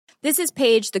This is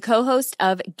Paige, the co-host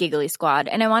of Giggly Squad,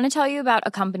 and I want to tell you about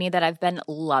a company that I've been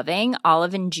loving,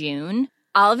 Olive & June.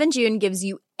 Olive & June gives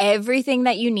you everything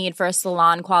that you need for a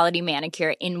salon-quality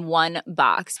manicure in one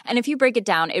box. And if you break it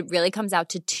down, it really comes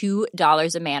out to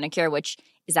 $2 a manicure, which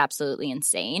is absolutely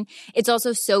insane. It's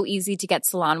also so easy to get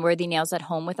salon-worthy nails at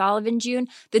home with Olive & June.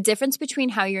 The difference between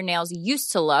how your nails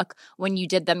used to look when you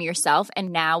did them yourself and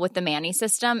now with the Mani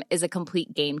system is a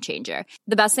complete game changer.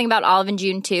 The best thing about Olive &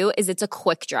 June, too, is it's a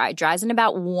quick dry. Dries in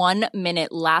about 1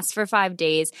 minute, lasts for 5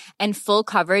 days, and full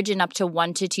coverage in up to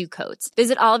 1 to 2 coats.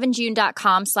 Visit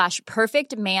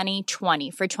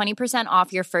oliveandjune.com/perfectmani20 for 20%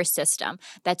 off your first system.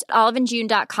 That's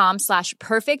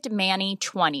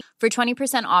oliveandjune.com/perfectmani20 for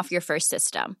 20% off your first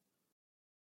system.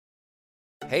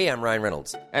 Hey, I'm Ryan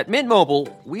Reynolds. At Mint Mobile,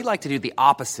 we like to do the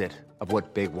opposite of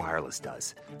what Big Wireless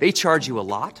does. They charge you a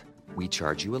lot, we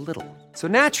charge you a little. So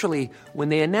naturally, when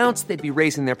they announced they'd be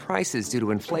raising their prices due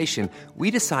to inflation,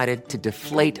 we decided to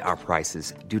deflate our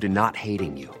prices due to not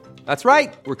hating you. That's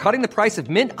right. We're cutting the price of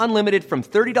Mint Unlimited from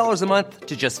 $30 a month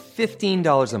to just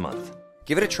 $15 a month.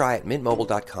 Give it a try at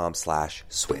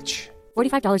mintmobile.com/switch.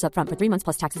 $45 up front for 3 months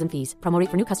plus taxes and fees. Promo rate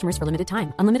for new customers for limited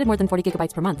time. Unlimited more than 40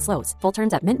 gigabytes per month. Slows full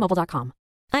terms at mintmobile.com.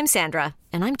 I'm Sandra,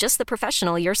 and I'm just the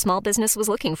professional your small business was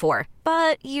looking for.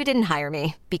 But you didn't hire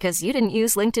me because you didn't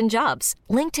use LinkedIn Jobs.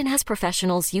 LinkedIn has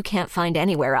professionals you can't find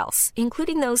anywhere else,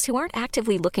 including those who aren't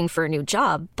actively looking for a new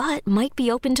job, but might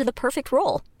be open to the perfect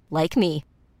role, like me.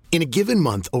 In a given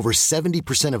month, over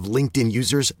 70% of LinkedIn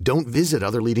users don't visit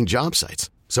other leading job sites.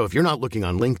 So if you're not looking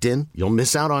on LinkedIn, you'll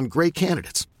miss out on great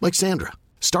candidates like Sandra.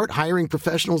 Start hiring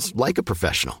professionals like a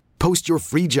professional. Post your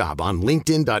free job on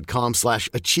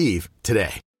linkedin.com/achieve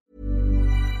today.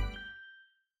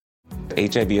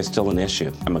 HIV is still an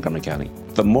issue in Montgomery County.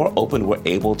 The more open we're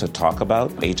able to talk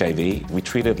about HIV, we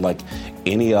treat it like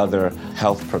any other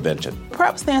health prevention.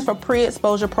 PrEP stands for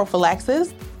pre-exposure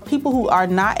prophylaxis. People who are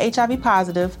not HIV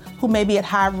positive, who may be at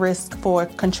high risk for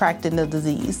contracting the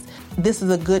disease. This is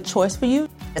a good choice for you.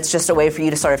 It's just a way for you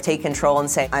to sort of take control and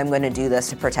say, I'm going to do this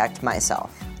to protect myself.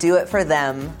 Do it for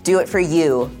them. Do it for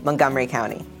you, Montgomery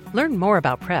County. Learn more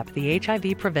about PrEP, the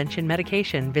HIV prevention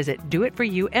medication. Visit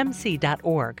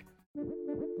doitforyoumc.org.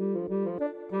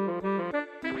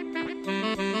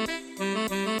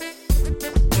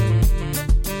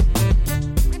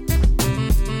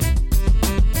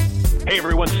 Hey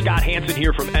everyone, Scott Hansen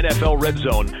here from NFL Red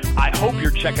Zone. I hope you're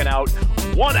checking out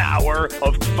 1 hour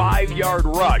of 5 Yard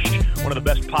Rush, one of the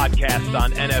best podcasts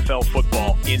on NFL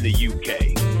football in the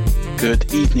UK.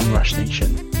 Good evening, Rush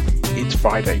Nation. It's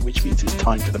Friday, which means it's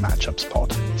time for the Matchups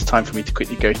Pod. It's time for me to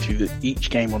quickly go through each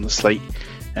game on the slate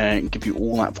and give you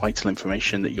all that vital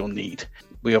information that you'll need.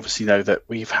 We obviously know that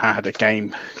we've had a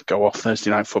game go off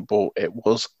Thursday Night Football. It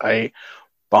was a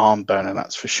barn burner,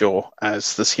 that's for sure,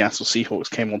 as the Seattle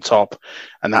Seahawks came on top,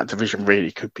 and that division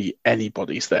really could be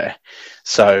anybody's there.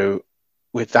 So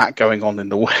with that going on in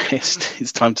the West,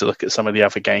 it's time to look at some of the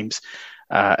other games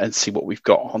and see what we've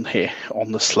got on here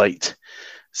on the slate.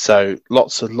 So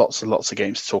lots of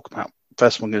games to talk about.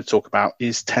 First one I'm going to talk about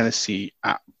is Tennessee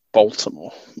at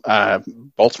Baltimore.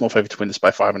 Baltimore favored to win this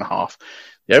by 5.5.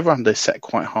 The over-under is set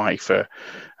quite high for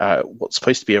what's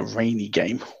supposed to be a rainy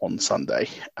game on Sunday.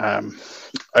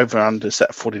 Over-under set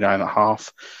at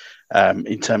 49.5.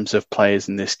 In terms of players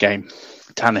in this game,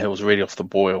 Tannehill's really off the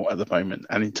boil at the moment.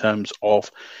 And in terms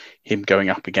of him going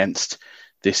up against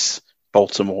this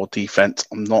Baltimore defense,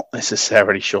 I'm not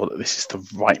necessarily sure that this is the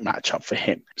right matchup for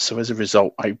him. So as a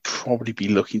result, I'd probably be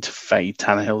looking to fade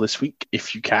Tannehill this week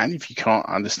if you can. If you can't,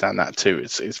 I understand that too.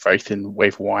 It's very thin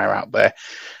waiver wire out there.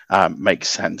 Makes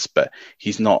sense, but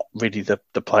he's not really the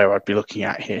player I'd be looking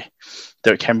at here.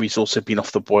 Derrick Henry's also been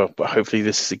off the boil, but hopefully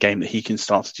this is a game that he can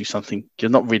start to do something.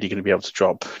 You're not really going to be able to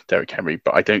drop Derrick Henry,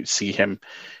 but I don't see him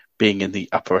being in the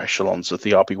upper echelons of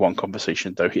the RB1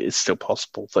 conversation, though it is still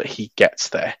possible that he gets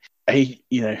there.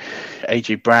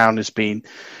 AJ Brown has been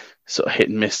sort of hit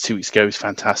and miss. 2 weeks ago, he was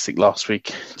fantastic. Last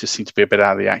week just seemed to be a bit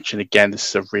out of the action. Again, this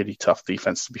is a really tough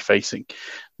defense to be facing.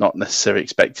 Not necessarily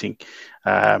expecting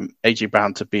AJ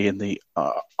Brown to be in the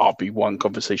RB1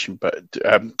 conversation, but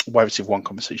wide receiver 1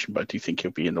 conversation, but I do think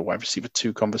he'll be in the wide receiver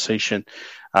 2 conversation.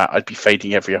 I'd be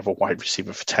fading every other wide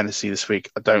receiver for Tennessee this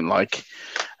week. I don't like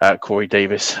Corey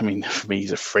Davis. I mean, for me,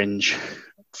 he's a fringe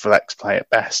flex play at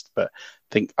best, but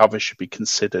I think others should be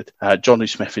considered. Jonnu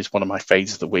Smith is one of my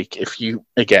fades of the week. If you,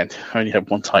 again, only have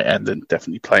one tight end, then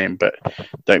definitely play him, but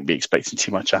don't be expecting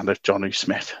too much out of Jonnu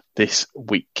Smith this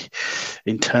week.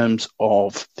 In terms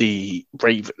of the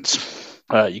Ravens,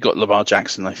 You got Lamar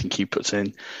Jackson. I think he puts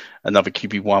in another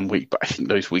QB1 week, but I think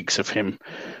those weeks of him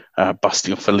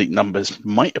busting off elite numbers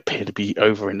might appear to be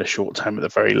over in the short term at the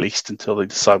very least until they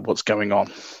decide what's going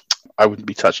on. I wouldn't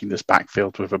be touching this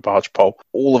backfield with a barge pole.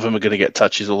 All of them are going to get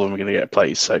touches. All of them are going to get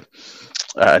plays. So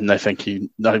no, thank you.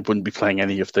 No, I wouldn't be playing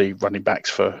any of the running backs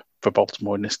for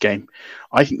Baltimore in this game.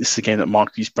 I think this is a game that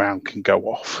Marquise Brown can go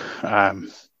off.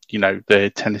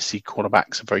 The Tennessee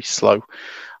cornerbacks are very slow.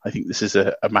 I think this is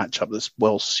a matchup that's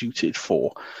well suited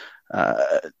for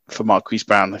Marquise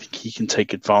Brown. I think he can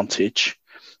take advantage.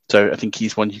 So I think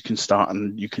he's one you can start,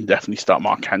 and you can definitely start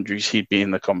Mark Andrews. He'd be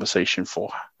in the conversation for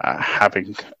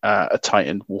having a tight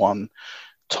end one,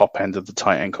 top end of the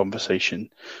tight end conversation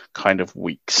kind of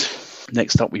weeks.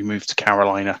 Next up, we move to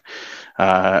Carolina,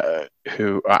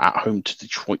 who are at home to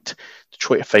Detroit.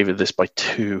 Detroit are favored this by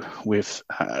 2 with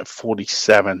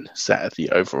 47 set at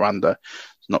the over-under.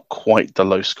 It's not quite the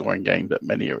low-scoring game that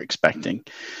many are expecting.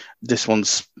 This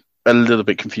one's a little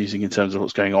bit confusing in terms of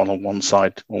what's going on one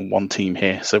side, on one team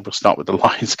here. So we'll start with the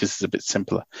Lions because it's a bit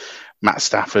simpler. Matt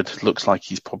Stafford looks like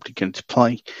he's probably going to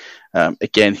play.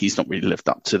 Again, he's not really lived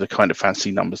up to the kind of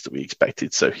fancy numbers that we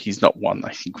expected. So he's not one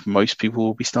I think most people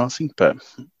will be starting, but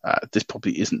this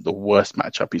probably isn't the worst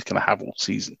matchup he's going to have all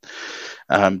season.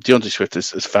 DeAndre Swift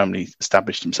has firmly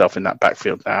established himself in that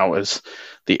backfield now as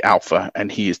the alpha,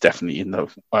 and he is definitely in the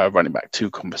running back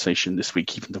 2 conversation this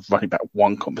week, even the running back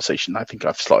 1 conversation. I think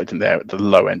I've slotted him there at the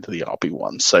low end of the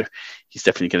RB1. So he's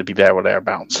definitely going to be there or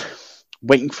thereabouts.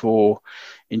 Waiting for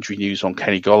injury news on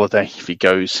Kenny Golladay. If he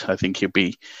goes, I think he'll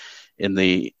be in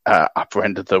the upper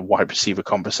end of the wide receiver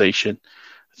conversation.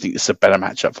 I think it's a better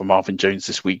matchup for Marvin Jones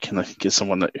this week, and I think it's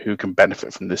someone who can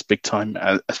benefit from this big time,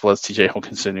 as well as TJ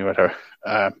Hawkinson, who had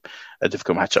a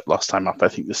difficult matchup last time up. I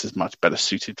think this is much better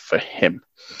suited for him.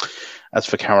 As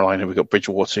for Carolina, we've got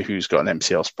Bridgewater, who's got an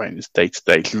MCL sprain. His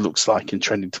day-to-day looks like and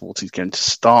trending towards he's going to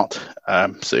start.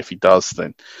 So if he does,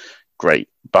 then great,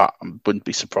 but I wouldn't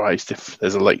be surprised if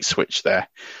there's a late switch there.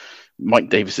 Mike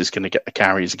Davis is going to get the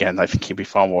carries again. I think he'll be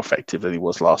far more effective than he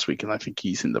was last week, and I think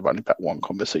he's in the running back 1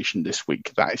 conversation this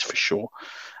week. That is for sure.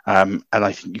 And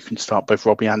I think you can start both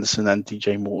Robbie Anderson and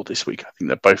DJ Moore this week. I think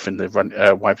they're both in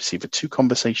the wide receiver 2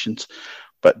 conversations,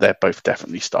 but they're both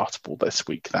definitely startable this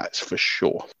week. That's for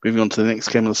sure. Moving on to the next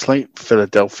game on the slate,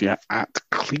 Philadelphia at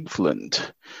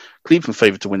Cleveland. Cleveland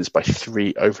favored to win this by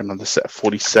 3 over and under set of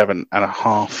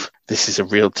 47.5. This is a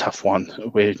real tough one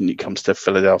when it comes to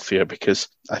Philadelphia because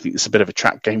I think it's a bit of a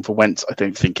trap game for Wentz. I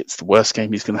don't think it's the worst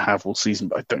game he's going to have all season,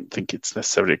 but I don't think it's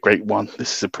necessarily a great one.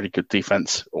 This is a pretty good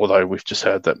defense, although we've just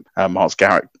heard that Myles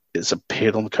Garrett has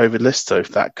appeared on the COVID list, so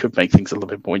that could make things a little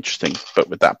bit more interesting. But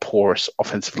with that porous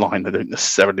offensive line, I don't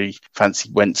necessarily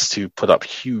fancy Wentz to put up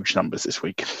huge numbers this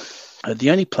week. The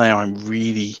only player I'm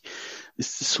really...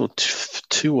 This is sort of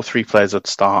 2 or 3 players I'd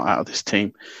start out of this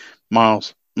team.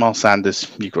 Miles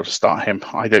Sanders, you've got to start him.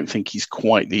 I don't think he's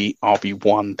quite the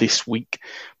RB1 this week,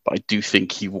 but I do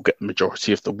think he will get the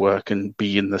majority of the work and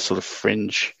be in the sort of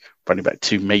fringe running back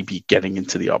 2, maybe getting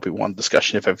into the RB1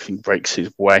 discussion if everything breaks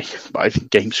his way. But I think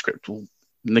game script will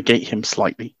negate him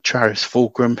slightly. Travis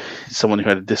Fulgham is someone who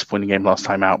had a disappointing game last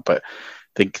time out, but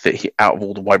think that out of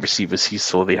all the wide receivers, he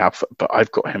saw the alpha, but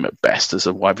I've got him at best as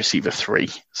a wide receiver 3.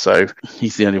 So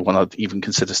he's the only one I'd even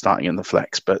consider starting in the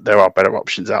flex, but there are better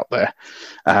options out there.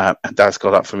 And Daz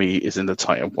Goddard for me is in the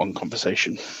tight end 1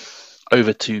 conversation.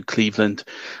 Over to Cleveland.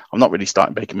 I'm not really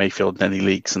starting Baker Mayfield in any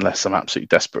leagues unless I'm absolutely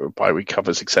desperate with bye week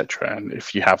covers, etc. And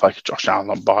if you have like a Josh Allen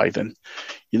on bye, then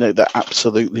that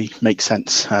absolutely makes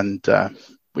sense. And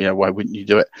why wouldn't you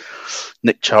do it?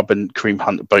 Nick Chubb and Kareem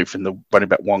Hunt are both in the running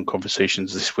back 1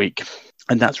 conversations this week.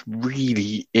 And that's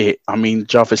really it. I mean,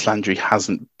 Jarvis Landry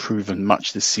hasn't proven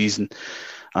much this season.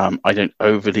 I don't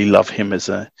overly love him as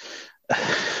a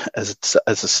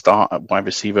start at wide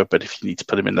receiver, but if you need to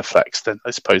put him in the flex, then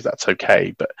I suppose that's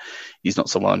okay. But he's not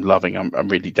someone I'm loving. I'm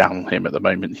really down on him at the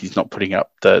moment. He's not putting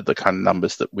up the kind of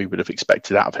numbers that we would have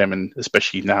expected out of him, and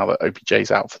especially now that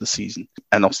OBJ's out for the season.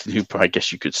 And Austin Hooper, I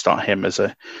guess you could start him as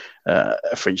a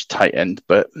fringe tight end,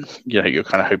 but you're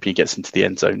kind of hoping he gets into the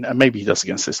end zone, and maybe he does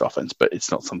against this offense, but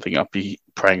it's not something I'd be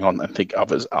preying on and think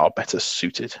others are better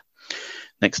suited.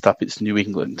 Next up, it's New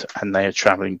England, and they are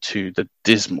traveling to the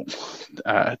dismal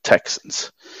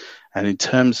Texans. And in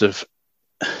terms of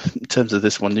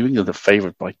this one, New England are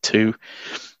favored by 2.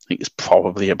 I think it's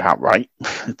probably about right.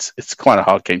 It's quite a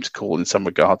hard game to call in some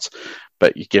regards,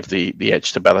 but you give the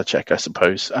edge to Belichick, I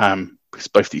suppose, because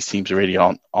both these teams really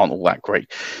aren't all that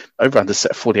great. Over under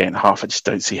set 48.5, I just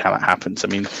don't see how that happens. I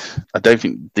mean, I don't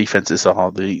think defenses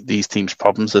are these teams'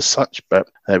 problems as such, but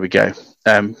there we go.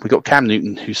 We've got Cam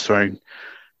Newton, who's thrown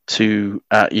to,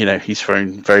 he's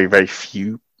thrown very, very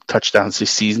few touchdowns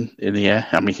this season in the air.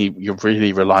 I mean, you're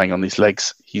really relying on his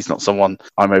legs. He's not someone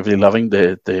I'm overly loving.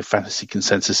 The fantasy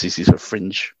consensus is he's a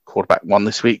fringe quarterback 1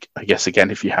 this week. I guess,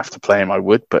 again, if you have to play him, I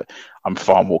would, but I'm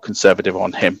far more conservative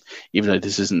on him, even though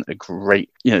this isn't a great,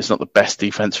 it's not the best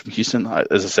defense from Houston.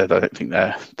 As I said, I don't think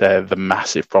they're the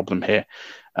massive problem here.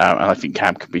 And I think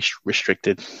Cam can be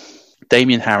restricted.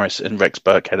 Damian Harris and Rex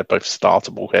Burkhead are both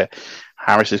startable here.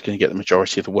 Harris is going to get the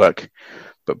majority of the work,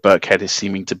 but Burkhead is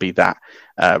seeming to be that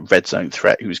red zone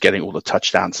threat who's getting all the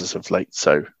touchdowns as of late.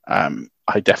 So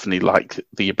I definitely like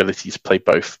the ability to play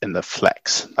both in the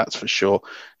flex, that's for sure.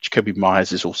 Jacoby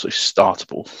Myers is also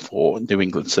startable for New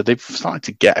England. So they've started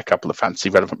to get a couple of fantasy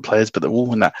relevant players, but they're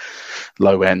all in that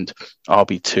low end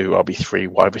RB2, RB3,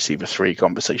 wide receiver 3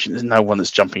 conversation. There's no one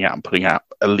that's jumping out and putting out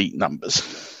elite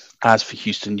numbers. As for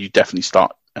Houston, you definitely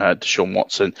start Deshaun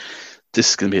Watson.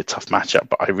 This is going to be a tough matchup,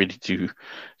 but I really do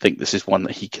think this is one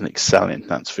that he can excel in,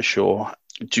 that's for sure.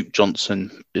 Duke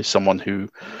Johnson is someone who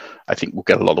I think will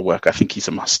get a lot of work. I think he's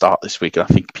a must start this week, and I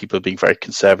think people are being very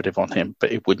conservative on him,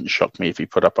 but it wouldn't shock me if he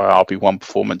put up an RB1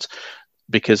 performance,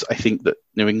 because I think that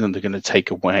New England are going to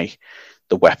take away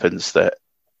the weapons that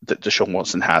Deshaun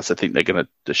Watson has. I think they're going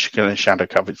to shadow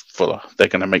cover Fuller. They're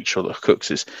going to make sure that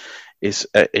Cooks is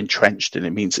entrenched, and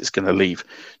it means it's going to leave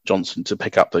Johnson to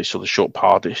pick up those sort of short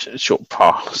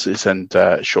passes and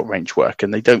short range work.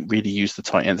 And they don't really use the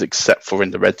tight ends except for in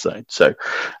the red zone. So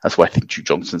that's why I think Duke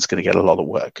Johnson's going to get a lot of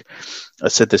work. I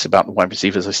said this about the wide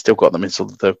receivers. I still got them in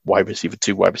sort of the wide receiver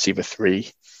 2, wide receiver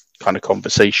 3 kind of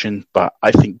conversation, but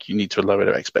I think you need to lower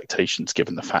their expectations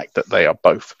given the fact that they are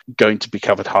both going to be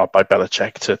covered hard by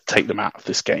Belichick to take them out of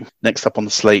this game. Next up on the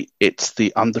slate, it's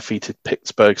the undefeated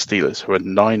Pittsburgh Steelers, who are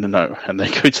 9-0, and they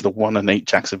go to the 1-8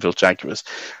 Jacksonville Jaguars.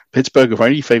 Pittsburgh are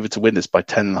only favored to win this by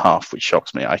 10.5, which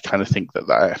shocks me. I kind of think that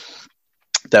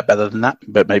they're better than that,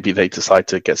 but maybe they decide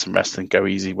to get some rest and go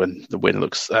easy when the win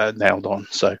looks nailed on.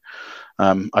 So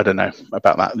I don't know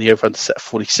about that. The over-under set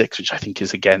 46, which I think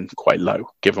is again quite low,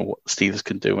 given what the Steelers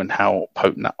can do and how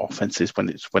potent that offense is when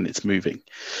it's moving.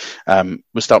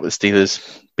 We'll start with the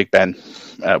Steelers. Big Ben,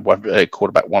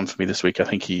 quarterback 1 for me this week. I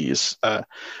think he is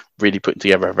really putting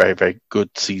together a very, very good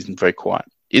season, very quiet.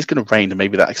 It's going to rain, and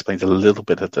maybe that explains a little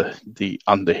bit of the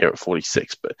under here at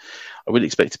 46, but I wouldn't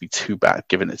expect it to be too bad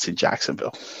given it's in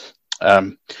Jacksonville.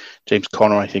 James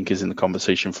Conner, I think, is in the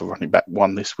conversation for running back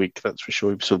 1 this week. That's for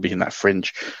sure. He'll still be in that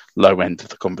fringe low end of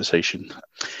the conversation.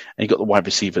 And you got the wide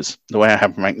receivers. The way I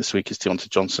have them ranked this week is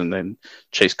Deontay Johnson and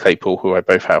Chase Claypool, who I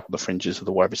both have on the fringes of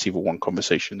the wide receiver 1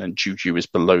 conversation, and Juju is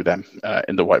below them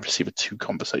in the wide receiver 2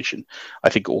 conversation. I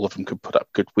think all of them could put up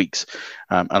good weeks.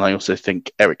 And I also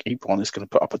think Eric Ebron is going to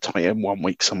put up a tight end 1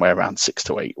 week, somewhere around 6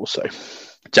 to 8 or so.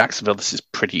 Jacksonville, this is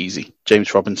pretty easy.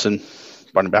 James Robinson,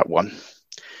 running back 1.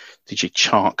 DJ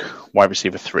Chark, wide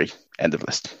receiver 3, end of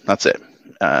list. That's it.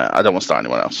 I don't want to start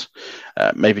anyone else.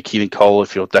 Maybe Keelan Cole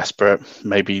if you're desperate.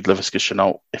 Maybe Laviska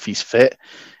Shenault if he's fit,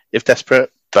 if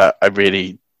desperate. But I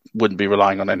really wouldn't be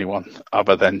relying on anyone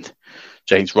other than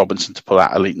James Robinson to pull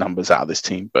out elite numbers out of this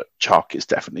team. But Chark is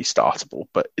definitely startable.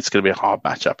 But it's going to be a hard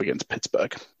matchup against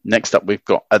Pittsburgh. Next up, we've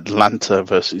got Atlanta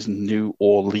versus New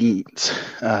Orleans.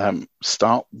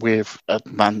 Start with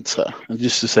Atlanta. And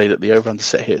just to say that the over-under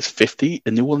set here is 50,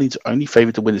 and New Orleans are only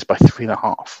favored to win this by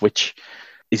 3.5, which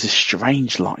is a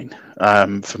strange line.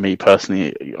 For me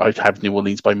personally, I'd have New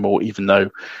Orleans by more, even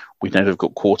though we know they've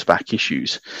got quarterback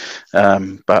issues.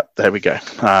 But there we go.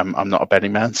 I'm not a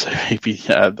betting man, so maybe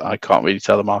I can't really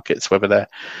tell the markets whether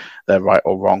they're right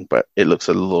or wrong, but it looks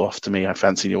a little off to me. I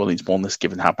fancy New Orleans more than this,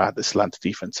 given how bad this Atlanta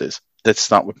defense is. Let's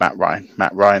start with Matt Ryan.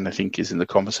 Matt Ryan, I think, is in the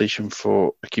conversation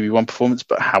for a QB1 performance,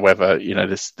 but however,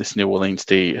 this New Orleans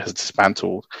D has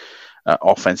dismantled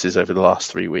offenses over the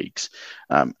last 3 weeks,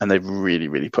 and they've really,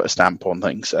 really put a stamp on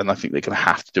things, and I think they're going to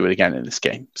have to do it again in this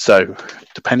game. So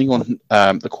depending on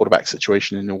the quarterback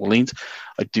situation in New Orleans,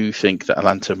 I do think that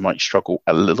Atlanta might struggle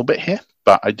a little bit here,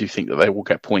 but I do think that they will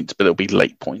get points, but it'll be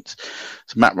late points.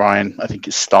 So Matt Ryan, I think,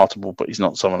 is startable, but he's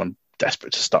not someone I'm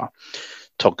desperate to start.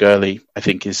 Todd Gurley, I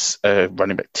think, is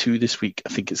running back 2 this week. I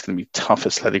think it's going to be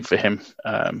tougher sledding for him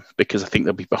because I think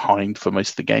they'll be behind for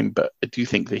most of the game, but I do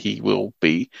think that he will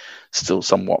be still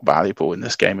somewhat valuable in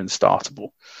this game and startable.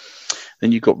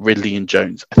 Then you've got Ridley and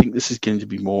Jones. I think this is going to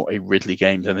be more a Ridley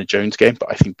game than a Jones game,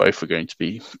 but I think both are going to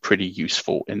be pretty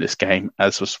useful in this game.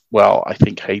 As well, I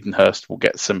think Hayden Hurst will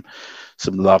get some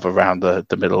love around the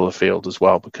middle of the field as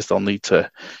well, because they'll need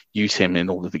to use him in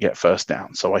order to get first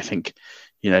down. So I think,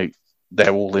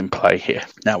 they're all in play here.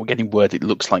 Now we're getting word it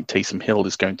looks like Taysom Hill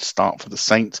is going to start for the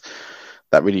Saints.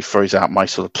 that really throws out my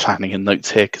sort of planning and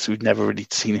notes here, because we've never really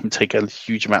seen him take a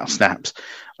huge amount of snaps.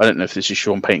 I don't know if this is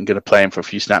Sean Payton going to play him for a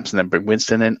few snaps and then bring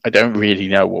Winston in. I don't really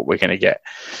know what we're going to get.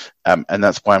 And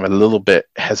that's why I'm a little bit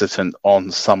hesitant on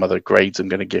some of the grades I'm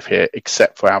going to give here,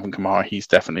 except for Alvin Kamara. He's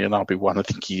definitely an RB1. I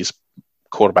think he's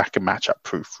quarterback and matchup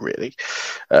proof, really,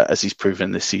 as he's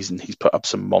proven this season. He's put up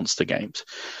some monster games.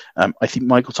 I think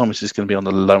Michael Thomas is going to be on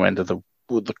the low end of the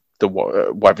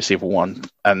wide receiver one,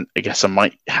 and I guess I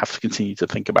might have to continue to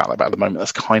think about that. But at the moment,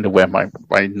 that's kind of where my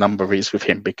number is with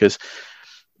him, because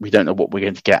we don't know what we're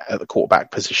going to get at the quarterback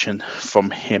position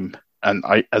from him. And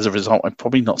as a result, I'm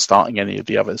probably not starting any of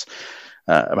the others.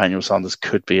 Emmanuel Sanders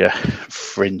could be a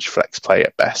fringe flex play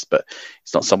at best, but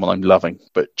it's not someone I'm loving.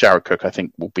 But Jared Cook, I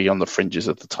think, will be on the fringes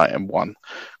of the tight end one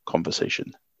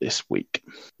conversation this week.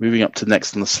 Moving up to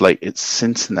next on the slate, it's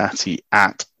Cincinnati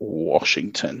at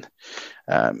Washington.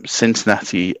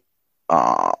 Cincinnati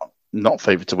are not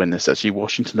favored to win this. Actually,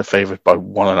 Washington are favored by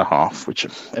 1.5, which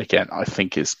again I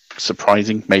think is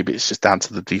surprising. Maybe it's just down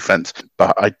to the defense,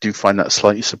 but I do find that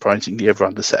slightly surprising. The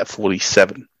over-under set at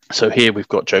 47. So here we've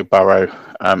got Joe Burrow.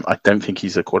 I don't think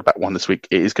he's a quarterback one this week.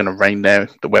 It is going to rain there.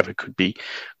 The weather could be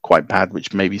quite bad,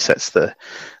 which maybe sets the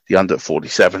under at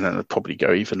 47, and it'll probably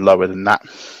go even lower than that.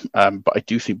 But I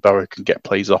do think Burrow can get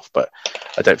plays off, but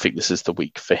I don't think this is the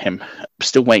week for him. I'm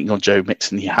still waiting on Joe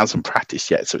Mixon. He hasn't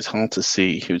practiced yet, so it's hard to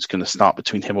see who's going to start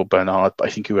between him or Bernard. But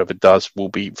I think whoever does will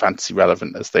be fantasy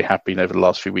relevant, as they have been over the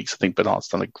last few weeks. I think Bernard's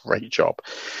done a great job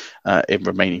in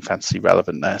remaining fantasy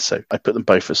relevant there. So I put them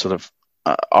both as sort of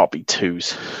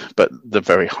RB2s, but the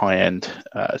very high end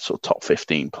sort of top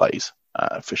 15 plays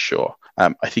for sure.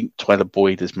 I think Tyler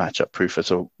Boyd is matchup proof as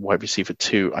a wide receiver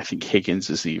 2. I think Higgins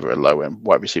is either a low end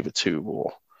wide receiver 2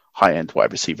 or high end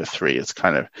wide receiver 3. It's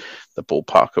kind of the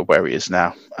ballpark of where he is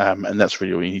now. And that's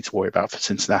really all you need to worry about for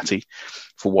Cincinnati.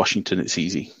 For Washington, it's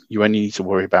easy. You only need to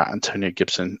worry about Antonio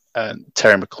Gibson,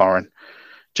 Terry McLaurin,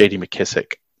 JD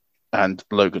McKissick, and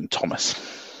Logan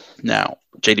Thomas. Now,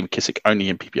 J.D. McKissick only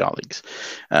in PPR leagues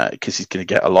because he's going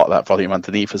to get a lot of that volume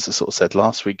underneath. As I sort of said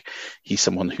last week, he's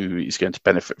someone who is going to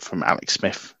benefit from Alex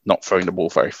Smith not throwing the ball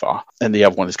very far. And the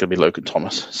other one is going to be Logan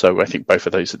Thomas. So I think both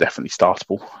of those are definitely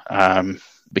startable.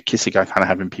 McKissick I kind of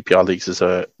have in PPR leagues as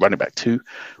a running back 2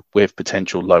 with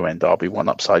potential low-end RB1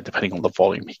 upside depending on the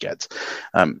volume he gets.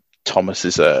 Thomas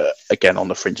is, again, on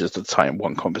the fringes of the tight end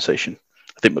 1 conversation.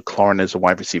 I think McLaurin is a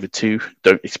wide receiver 2.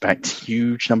 Don't expect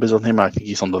huge numbers on him. I think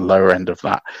he's on the lower end of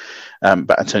that.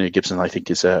 But Antonio Gibson, I think,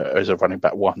 is a running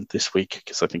back 1 this week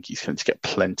because I think he's going to get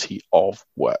plenty of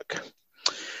work.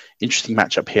 Interesting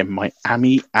matchup here,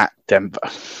 Miami at Denver.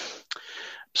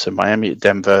 So Miami at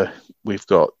Denver, we've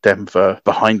got Denver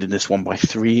behind in this one by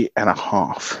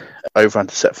 3.5. Over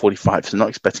under set 45, so not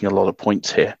expecting a lot of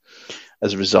points here.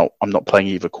 As a result, I'm not playing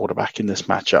either quarterback in this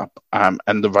matchup.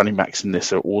 And the running backs in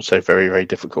this are also very, very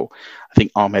difficult. I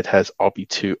think Ahmed has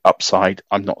RB2 upside.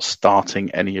 I'm not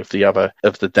starting any of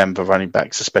the Denver running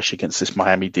backs, especially against this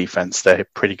Miami defense. They're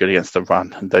pretty good against the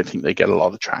run and don't think they get a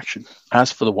lot of traction.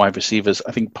 As for the wide receivers,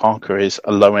 I think Parker is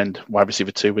a low-end wide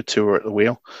receiver 2 with Tua at the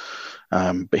wheel.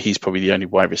 But he's probably the only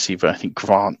wide receiver. I think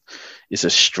Grant is a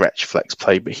stretch flex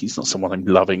play, but he's not someone I'm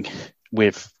loving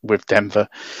with Denver.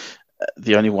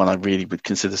 The only one I really would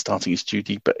consider starting is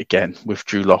Judy, but again, with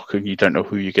Drew Lock, and you don't know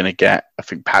who you're going to get. I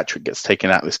think Patrick gets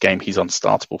taken out of this game. He's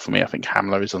unstartable for me. I think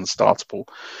Hamler is unstartable.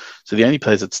 So the only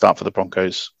players that start for the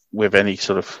Broncos with any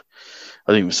sort of,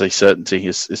 I don't even say certainty,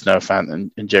 is Noah Fant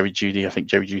and Jerry Jeudy. I think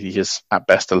Jerry Jeudy is at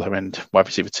best a low-end wide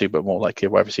receiver 2, but more likely a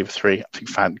wide receiver 3. I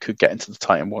think Fant could get into the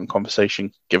tight end 1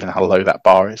 conversation, given how low that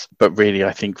bar is. But really,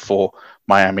 I think for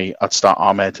Miami, I'd start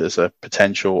Ahmed as a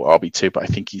potential RB2, but I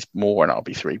think he's more an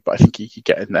RB3, but I think he could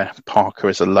get in there. Parker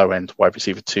is a low-end wide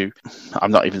receiver 2.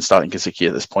 I'm not even starting Gesicki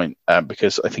at this point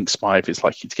because I think Smythe is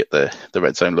likely to get the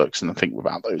red zone looks, and I think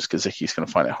without those, Gesicki's going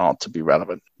to find it hard to be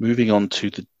relevant. Moving on to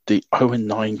the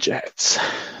 0-9 Jets.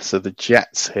 So the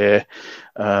Jets here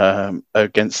they're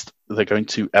going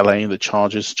to LA and the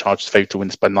Chargers. Chargers favored to win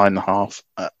this by 9.5.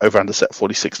 Over under set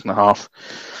 46.5.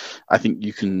 I think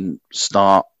you can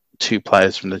start 2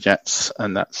 players from the Jets,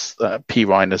 and that's P.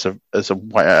 Ryan as a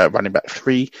running back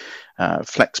 3,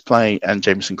 flex play, and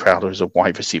Jamison Crowder as a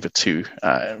wide receiver 2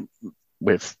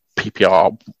 with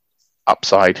PPR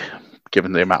upside,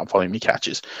 given the amount of volume he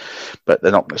catches. But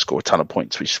they're not going to score a ton of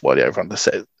points, which is why the over-under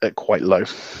set at quite low.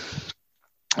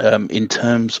 In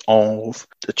terms of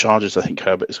the Chargers, I think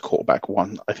Herbert is a quarterback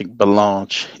 1. I think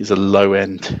Ballage is a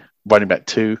low-end running back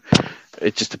 2.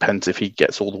 It just depends if he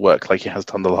gets all the work like he has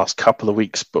done the last couple of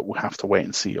weeks, but we'll have to wait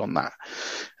and see on that.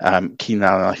 Keenan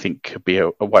Allen, I think, could be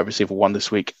a wide receiver 1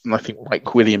 this week. And I think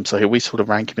like Williams, I always sort of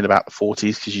rank him in about the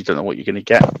 40s because you don't know what you're going to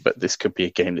get. But this could be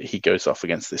a game that he goes off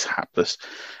against this hapless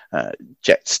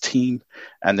Jets team.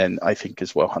 And then I think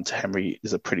as well, Hunter Henry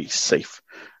is a pretty safe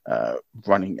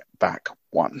running back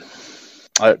 1.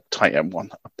 Tight end 1,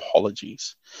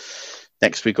 apologies.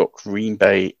 Next, we got Green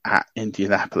Bay at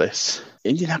Indianapolis.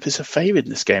 Indianapolis are favored in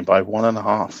this game by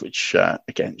 1.5, which,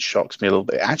 again, shocks me a little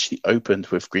bit. It actually opened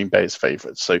with Green Bay as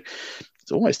favourites, so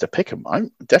it's almost a pick 'em.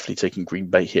 I'm definitely taking Green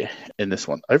Bay here in this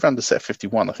one. Over-under set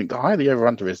 51. I think the higher the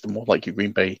over-under is, the more likely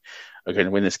Green Bay are going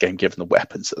to win this game given the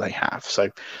weapons that they have. So I'm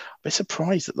a bit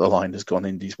surprised that the line has gone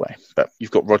Indy's way. But you've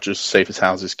got Rodgers, safe as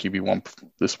houses, QB1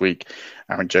 this week.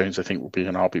 Aaron Jones, I think, will be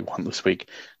an RB1 this week.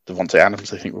 Devontae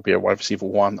Adams, I think, will be a wide receiver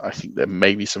 1. I think there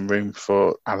may be some room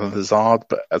for Alan Lazard,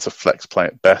 but as a flex play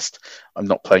at best, I'm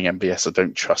not playing MBS. I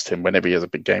don't trust him. Whenever he has a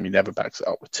big game, he never backs it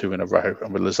up with 2 in a row.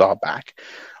 And with Lazard back,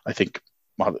 I think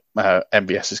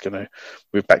MBS is going to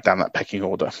move back down that pecking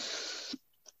order.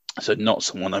 So not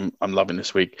someone I'm loving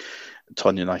this week.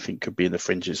 Tonyan, I think, could be in the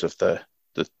fringes of the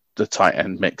tight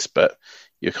end mix, but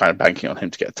you're kind of banking on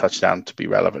him to get a touchdown to be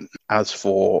relevant. As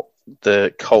for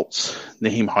the Colts,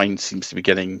 Nyheim Hines seems to be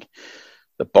getting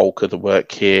the bulk of the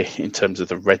work here in terms of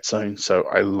the red zone. So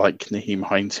I like Nyheim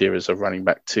Hines here as a running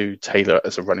back 2, Taylor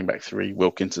as a running back 3,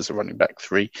 Wilkins as a running back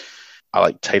 3. I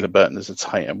like Taylor Burton as a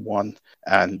tight end 1,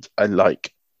 and I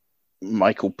like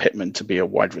Michael Pittman to be a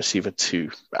wide receiver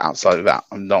 2. But outside of that,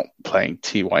 I'm not playing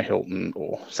T.Y. Hilton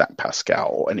or Zach Pascal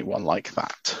or anyone like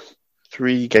that.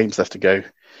 3 games left to go.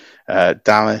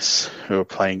 Dallas, who are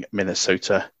playing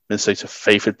Minnesota. Minnesota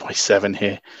favored by 7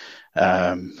 here,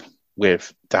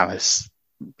 with Dallas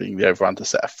being the over-under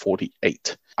set at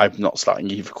 48. I'm not starting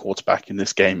either quarterback in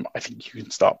this game. I think you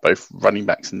can start both running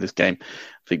backs in this game.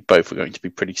 I think both are going to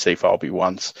be pretty safe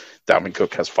RB1s. Dalvin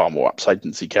Cook has far more upside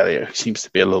than Zeke Elliott, who seems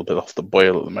to be a little bit off the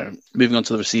boil at the moment. Moving on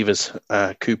to the receivers,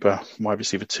 Cooper, wide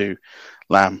receiver 2,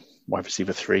 Lamb, wide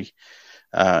receiver 3.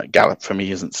 Gallup, for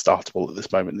me, isn't startable at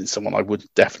this moment. It's someone I would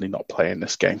definitely not play in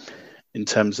this game. In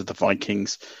terms of the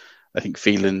Vikings, I think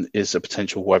Thielen is a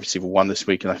potential wide receiver 1 this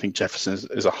week, and I think Jefferson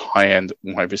is a high-end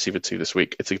wide receiver 2 this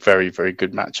week. It's a very, very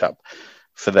good matchup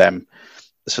for them.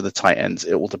 As for the tight ends,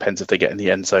 it all depends if they get in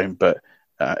the end zone, but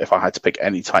if I had to pick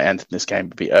any tight end in this game, it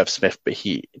would be Irv Smith, but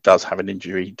he does have an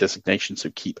injury designation, so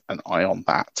keep an eye on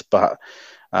that. But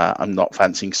I'm not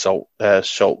fancying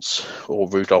Schultz or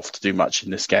Rudolph to do much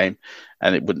in this game,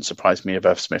 and it wouldn't surprise me if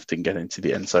Irv Smith didn't get into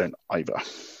the end zone either.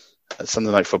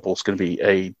 Sunday Night Football is going to be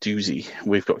a doozy.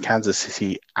 We've got Kansas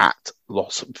City at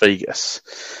Las Vegas.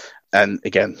 And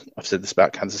again, I've said this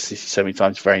about Kansas City so many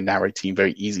times, very narrow team,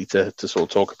 very easy to sort of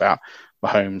talk about.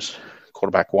 Mahomes,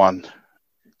 quarterback 1,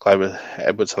 Clyde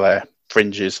Edwards-Helaire,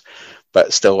 fringes,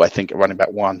 but still I think a running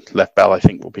back 1. Lev Bell, I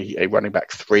think, will be a running back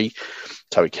 3.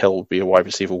 Tyreek Hill will be a wide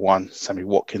receiver 1. Sammy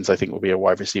Watkins, I think, will be a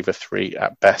wide receiver 3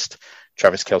 at best.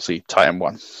 Travis Kelce, tight end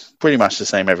 1. Pretty much the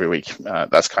same every week.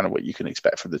 That's kind of what you can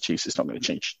expect from the Chiefs. It's not going to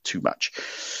change too much.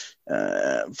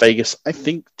 Vegas, I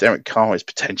think Derek Carr is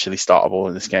potentially startable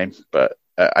in this game, but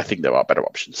I think there are better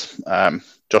options.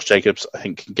 Josh Jacobs, I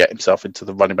think, can get himself into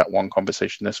the running back 1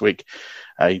 conversation this week.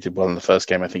 He did well in the first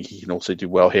game. I think he can also do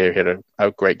well here. He had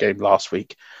a great game last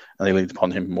week, and they leaned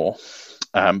upon him more.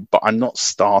 But I'm not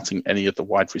starting any of the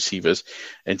wide receivers.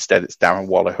 Instead, it's Darren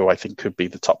Waller, who I think could be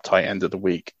the top tight end of the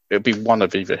week. It would be one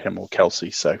of either him or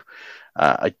Kelsey. So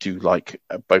I do like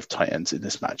both tight ends in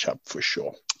this matchup for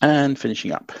sure. And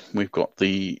finishing up, we've got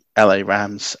the LA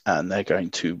Rams, and they're going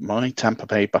to my Tampa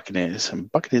Bay Buccaneers.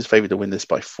 And Buccaneers favored to win this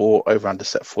by 4, over under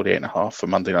set 48.5 for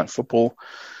Monday Night Football.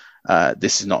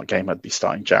 This is not a game I'd be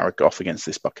starting Jared Goff against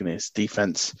this Buccaneers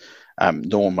defense.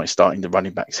 Nor am I starting the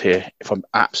running backs here. If I'm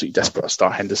absolutely desperate, I'll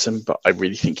start Henderson, but I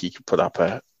really think he could put up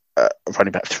a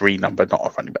running back 3 number, not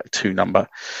a running back 2 number.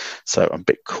 So I'm a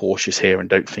bit cautious here and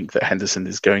don't think that Henderson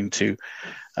is going to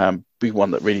be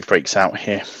one that really breaks out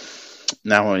here.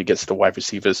 Now when it gets to the wide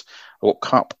receivers, I've got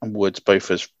Kupp and Woods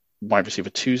both as wide receiver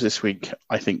 2s this week.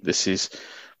 I think this is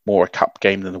more a Kupp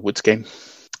game than a Woods game.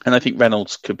 And I think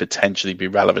Reynolds could potentially be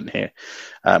relevant here.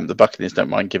 The Buccaneers don't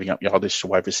mind giving up yardage to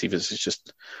wide receivers. It's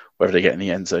just whether they get in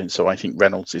the end zone. So I think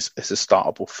Reynolds is a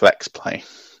startable flex play.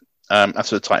 As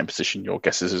for the tight end position, your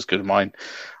guess is as good as mine.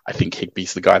 I think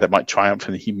Higbee's the guy that might triumph,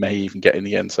 and he may even get in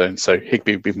the end zone. So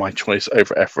Higbee would be my choice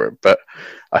over Everett. But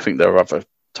I think there are other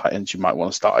tight ends you might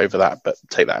want to start over that, but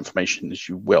take that information as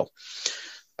you will.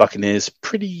 Buccaneers,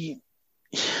 pretty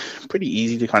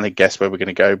easy to kind of guess where we're going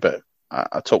to go, but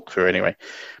I'll talk through anyway.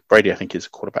 Brady, I think, is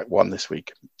quarterback 1 this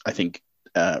week. I think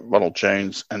Ronald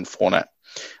Jones and Fournette.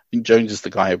 I think Jones is the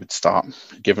guy who would start.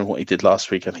 Given what he did last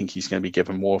week, I think he's going to be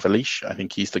given more of a leash. I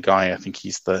think he's the guy. I think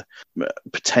he's the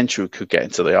potential who could get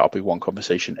into the RB1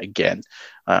 conversation again.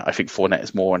 I think Fournette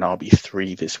is more an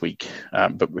RB3 this week,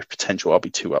 but with potential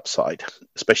RB2 upside,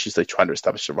 especially as they try to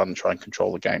establish the run and try and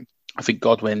control the game. I think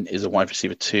Godwin is a wide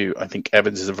receiver 2. I think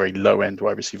Evans is a very low-end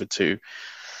wide receiver 2.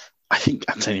 I think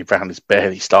Antonio Brown is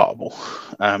barely startable.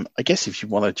 I guess if you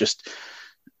want to just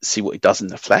see what he does in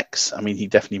the flex. I mean, he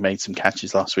definitely made some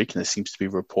catches last week, and there seems to be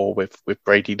rapport with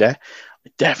Brady there.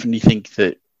 I definitely think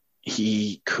that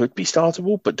he could be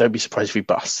startable, but don't be surprised if he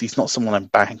busts. He's not someone I'm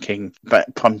banking, but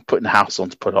I'm putting a house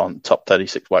on to put on top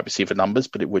 36 wide receiver numbers,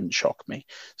 but it wouldn't shock me.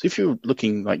 So if you're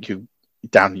looking like you're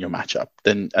down in your matchup,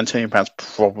 then Antonio Brown's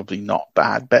probably not a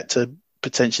bad bet to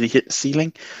potentially hit the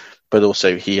ceiling. But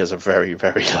also he has a very,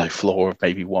 very low floor of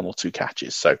maybe 1 or 2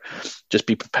 catches. So just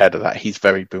be prepared of that. He's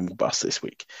very boom or bust this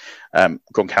week.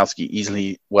 Gronkowski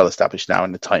easily well established now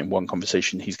in the tight end 1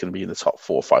 conversation. He's going to be in the top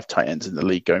 4 or 5 tight ends in the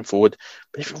league going forward.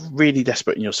 But if you're really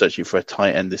desperate and you're searching for a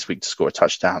tight end this week to score a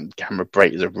touchdown, Cameron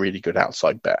Brate is a really good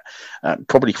outside bet.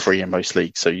 Probably free in most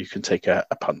leagues, so you can take a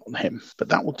punt on him. But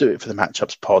that will do it for the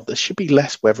matchups pod. There should be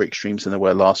less weather extremes than there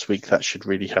were last week. That should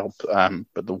really help.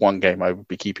 But the one game I would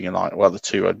be keeping an eye on, well, the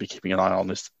 2 I'd be keeping an eye on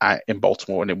is in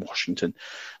Baltimore and in Washington.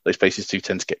 Those places do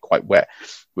tend to get quite wet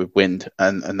with wind,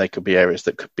 and they could be areas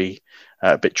that could be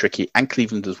a bit tricky, and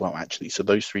Cleveland as well, actually. So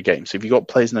those 3 games. So if you've got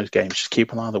players in those games, just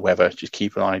keep an eye on the weather. Just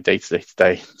keep an eye day to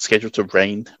day. Scheduled to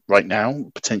rain right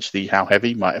now. Potentially how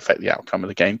heavy might affect the outcome of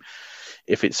the game.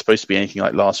 If it's supposed to be anything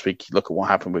like last week, look at what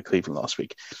happened with Cleveland last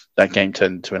week. That game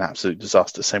turned into an absolute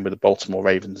disaster. Same with the Baltimore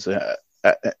Ravens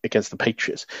against the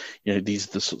Patriots. You know, these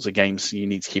are the sorts of games you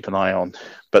need to keep an eye on.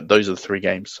 But those are the 3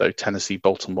 games. So Tennessee,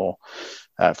 Baltimore,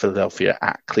 Philadelphia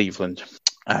at Cleveland,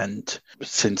 and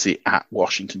Cincy at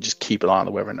Washington. Just keep an eye on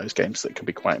the weather in those games. That can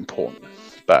be quite important.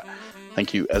 But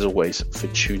thank you, as always, for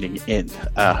tuning in.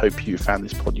 Hope you found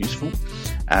this pod useful.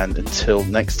 And until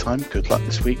next time, good luck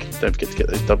this week. Don't forget to get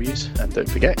those W's. And don't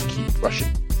forget, keep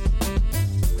rushing.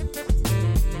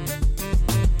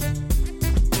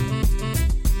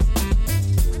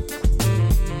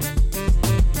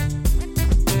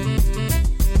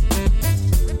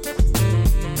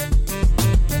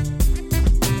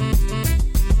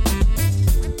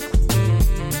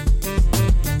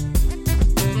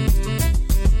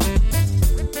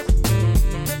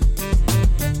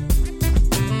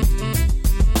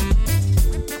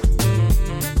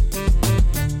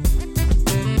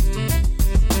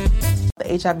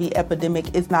 HIV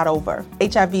epidemic is not over.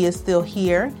 HIV is still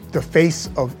here. The face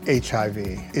of HIV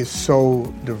is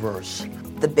so diverse.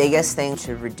 The biggest thing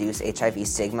to reduce HIV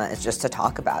stigma is just to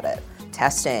talk about it.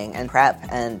 Testing and PrEP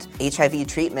and HIV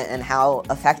treatment and how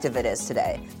effective it is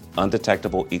today.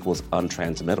 Undetectable equals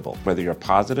untransmittable. Whether you're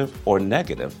positive or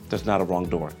negative, there's not a wrong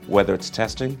door. Whether it's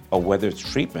testing or whether it's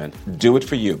treatment, do it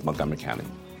for you, Montgomery County.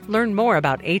 Learn more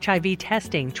about HIV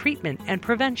testing, treatment, and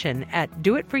prevention at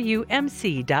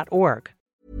doitforyoumc.org.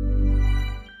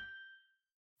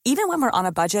 Even when we're on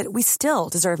a budget, we still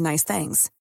deserve nice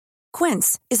things.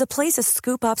 Quince is a place to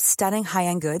scoop up stunning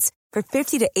high-end goods for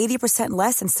 50 to 80%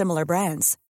 less than similar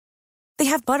brands. They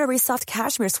have buttery soft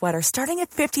cashmere sweaters starting at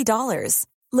 $50,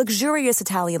 luxurious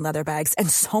Italian leather bags,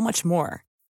 and so much more.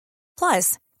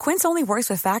 Plus, Quince only works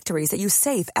with factories that use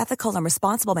safe, ethical, and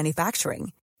responsible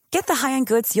manufacturing. Get the high-end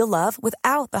goods you'll love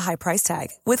without the high price tag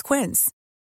with Quince.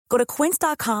 Go to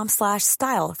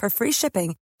quince.com/style for free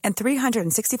shipping and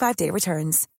 365-day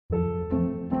returns.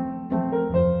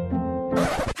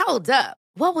 Hold up.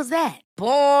 What was that?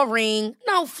 Boring.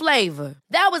 No flavor.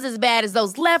 That was as bad as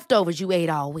those leftovers you ate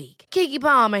all week. Keke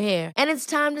Palmer here. And it's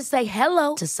time to say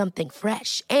hello to something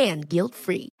fresh and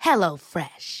guilt-free.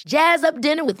 HelloFresh. Jazz up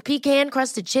dinner with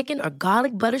pecan-crusted chicken or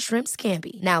garlic butter shrimp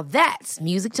scampi. Now that's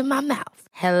music to my mouth.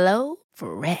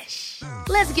 HelloFresh.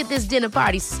 Let's get this dinner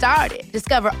party started.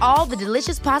 Discover all the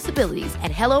delicious possibilities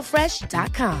at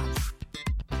HelloFresh.com.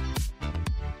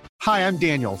 Hi, I'm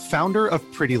Daniel, founder of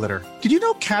Pretty Litter. Did you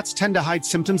know cats tend to hide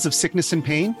symptoms of sickness and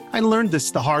pain? I learned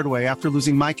this the hard way after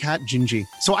losing my cat, Gingy.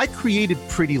 So I created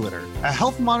Pretty Litter, a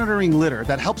health monitoring litter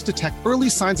that helps detect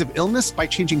early signs of illness by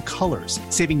changing colors,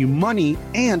 saving you money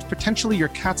and potentially your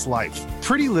cat's life.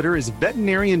 Pretty Litter is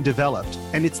veterinarian developed,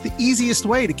 and it's the easiest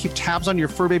way to keep tabs on your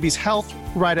fur baby's health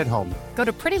right at home. Go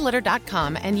to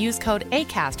prettylitter.com and use code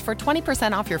ACAST for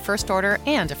 20% off your first order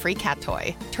and a free cat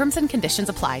toy. Terms and conditions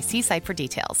apply. See site for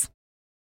details.